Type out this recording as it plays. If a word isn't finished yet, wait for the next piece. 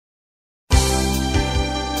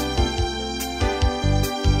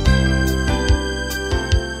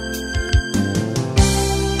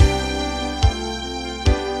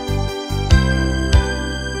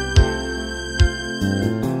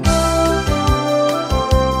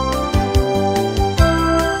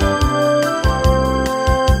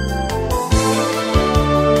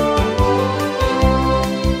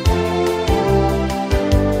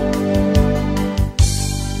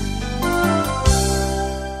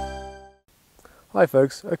Hi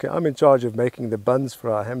folks, okay, I'm in charge of making the buns for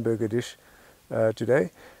our hamburger dish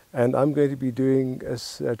today, and I'm going to be doing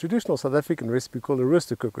a traditional South African recipe called a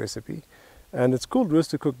roesterkoek recipe. And it's called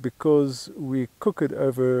roesterkoek because we cook it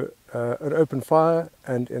over an open fire,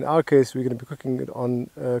 and in our case we're going to be cooking it on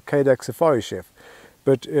Cadac Safari Cheff.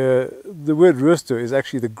 But the word roaster is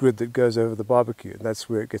actually the grid that goes over the barbecue, and that's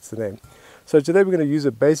where it gets the name. So today we're going to use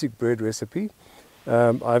a basic bread recipe.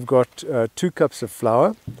 I've got 2 cups of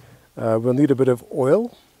flour. We'll need a bit of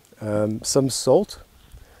oil, some salt,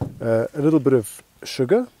 a little bit of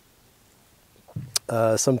sugar,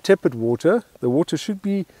 some tepid water. The water should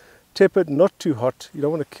be tepid, not too hot. You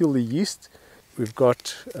don't want to kill the yeast. We've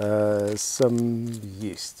got some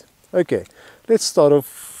yeast. Okay, let's start off.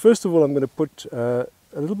 First of all, I'm going to put a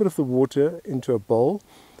little bit of the water into a bowl,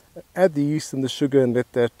 add the yeast and the sugar and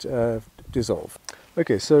let that dissolve.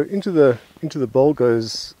 Okay, so into the bowl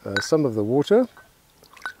goes some of the water,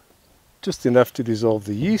 just enough to dissolve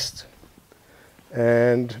the yeast.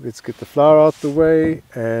 And let's get the flour out the way,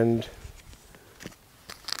 and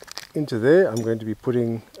into there I'm going to be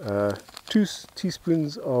putting 2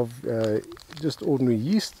 teaspoons of just ordinary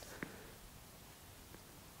yeast.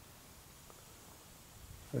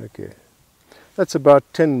 Okay, that's about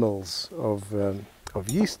 10 mils of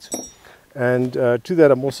yeast, and to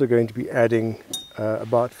that I'm also going to be adding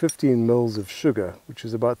about 15 mils of sugar, which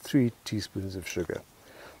is about 3 teaspoons of sugar.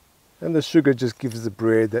 And the sugar just gives the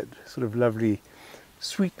bread that sort of lovely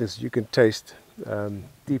sweetness you can taste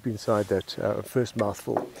deep inside that first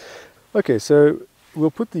mouthful. Okay, so we'll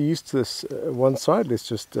put the yeast to this one side. Let's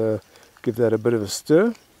just give that a bit of a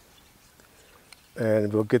stir,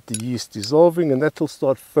 and we'll get the yeast dissolving, and that will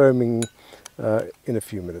start foaming in a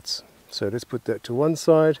few minutes. So let's put that to one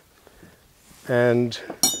side. And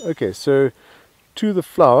okay, so to the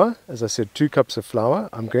flour, as I said, 2 cups of flour,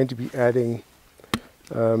 I'm going to be adding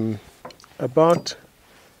about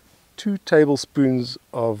 2 tablespoons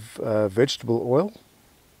of vegetable oil,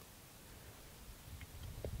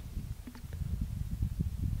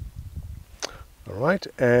 all right,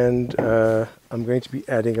 and I'm going to be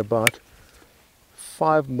adding about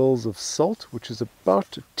 5 mils of salt, which is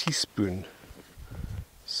about a teaspoon.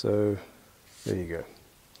 So there you go,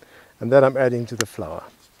 and that I'm adding to the flour.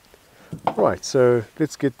 Right, so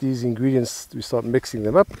let's get these ingredients, we start mixing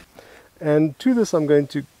them up. And to this I'm going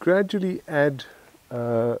to gradually add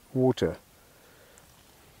water,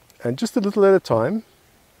 and just a little at a time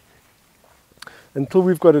until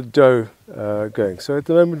we've got a dough going. So at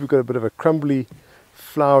the moment we've got a bit of a crumbly,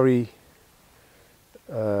 floury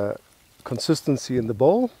consistency in the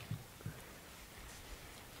bowl.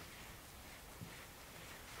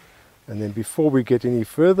 And then before we get any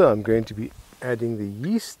further, I'm going to be adding the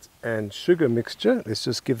yeast and sugar mixture. Let's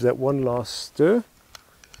just give that one last stir.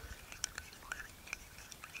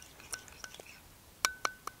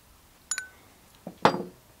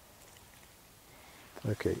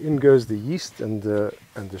 Okay, in goes the yeast and the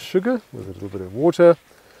sugar with a little bit of water,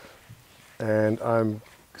 and I'm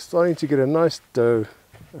starting to get a nice dough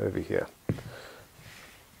over here.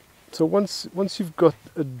 So once you've got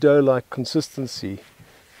a dough-like consistency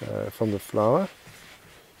from the flour,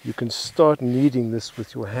 you can start kneading this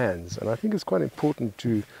with your hands, and I think it's quite important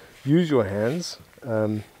to use your hands.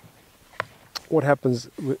 What happens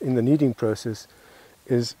in the kneading process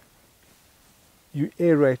is you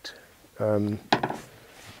aerate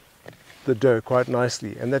the dough quite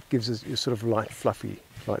nicely, and that gives us a sort of light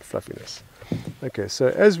fluffiness. Okay, so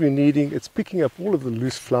as we're kneading, it's picking up all of the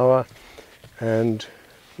loose flour, and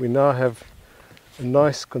we now have a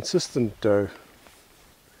nice consistent dough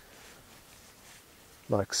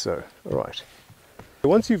like so. All right,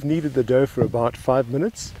 once you've kneaded the dough for about 5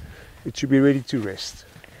 minutes, it should be ready to rest.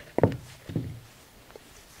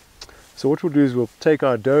 So what we'll do is we'll take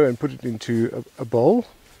our dough and put it into a bowl,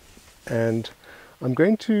 and I'm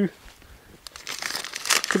going to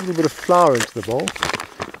put a little bit of flour into the bowl.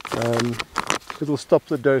 It'll stop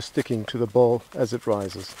the dough sticking to the bowl as it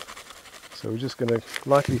rises. So we're just going to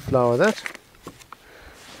lightly flour that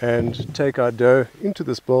and take our dough into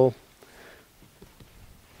this bowl.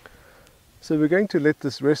 So we're going to let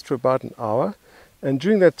this rest for about an hour, and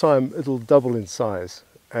during that time it'll double in size,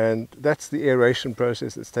 and that's the aeration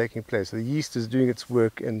process that's taking place. The yeast is doing its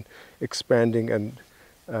work in expanding and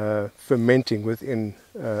fermenting within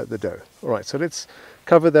the dough. Alright, so let's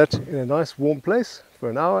cover that in a nice warm place for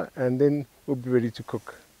an hour, and then we'll be ready to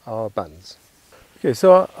cook our buns. Okay,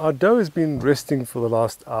 so our dough has been resting for the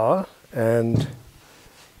last hour, and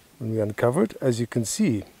when we uncover it, as you can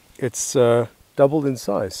see, it's doubled in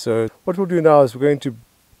size. So what we'll do now is we're going to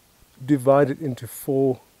divide it into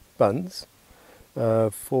 4 buns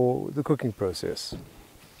for the cooking process.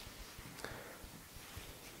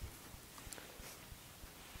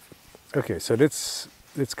 Okay, so let's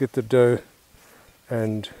get the dough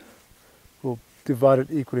and we'll divide it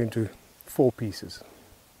equally into 4 pieces.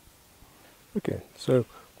 Okay, so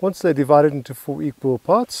once they're divided into 4 equal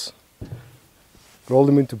parts, roll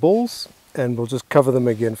them into balls and we'll just cover them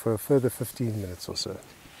again for a further 15 minutes or so.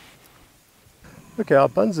 Okay, our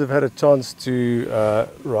buns have had a chance to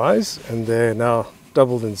rise and they're now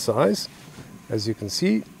doubled in size, as you can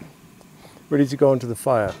see, ready to go onto the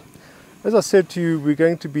fire. As I said to you, we're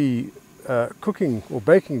going to be cooking or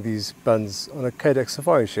baking these buns on a Cadac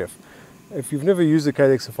Safari Cheff. If you've never used a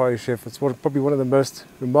Cadac Safari Cheff, it's probably one of the most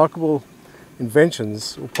remarkable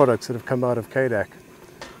inventions or products that have come out of Cadac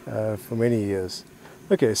for many years.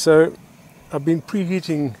 Okay, so I've been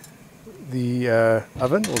preheating the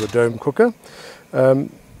oven or the dome cooker.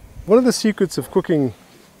 One of the secrets of cooking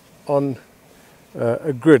on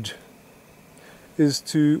a grid is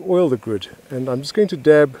to oil the grid, and I'm just going to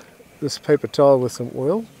dab this paper towel with some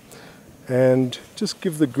oil and just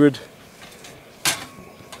give the grid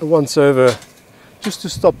a once over just to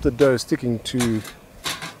stop the dough sticking to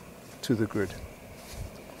the grid.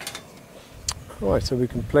 Alright, so we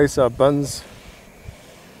can place our buns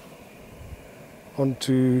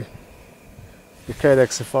onto the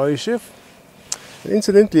Cadac Safari Cheff. And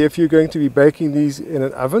incidentally, if you're going to be baking these in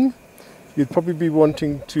an oven, you'd probably be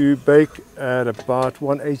wanting to bake at about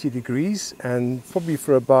 180 degrees and probably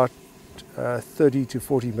for about 30 to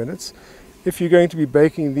 40 minutes. If you're going to be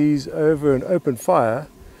baking these over an open fire,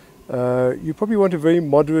 you probably want a very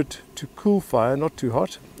moderate to cool fire, not too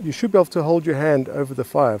hot. You should be able to hold your hand over the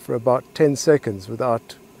fire for about 10 seconds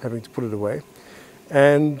without having to put it away.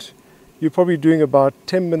 And you're probably doing about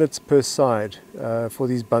 10 minutes per side for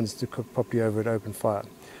these buns to cook properly over an open fire.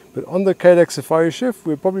 But on the Cadac Safari Cheff,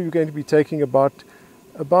 we're probably going to be taking about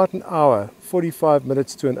an hour, 45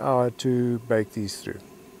 minutes to an hour to bake these through.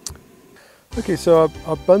 Okay, so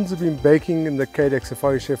our buns have been baking in the Cadac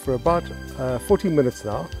Safari Cheff for about 40 minutes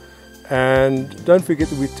now. And don't forget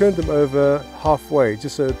that we turned them over halfway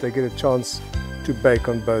just so that they get a chance to bake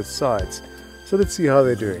on both sides. So let's see how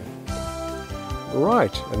they're doing.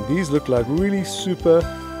 Right, and these look like really super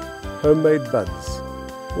homemade buns.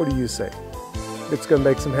 What do you say? Let's go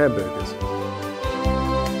make some hamburgers.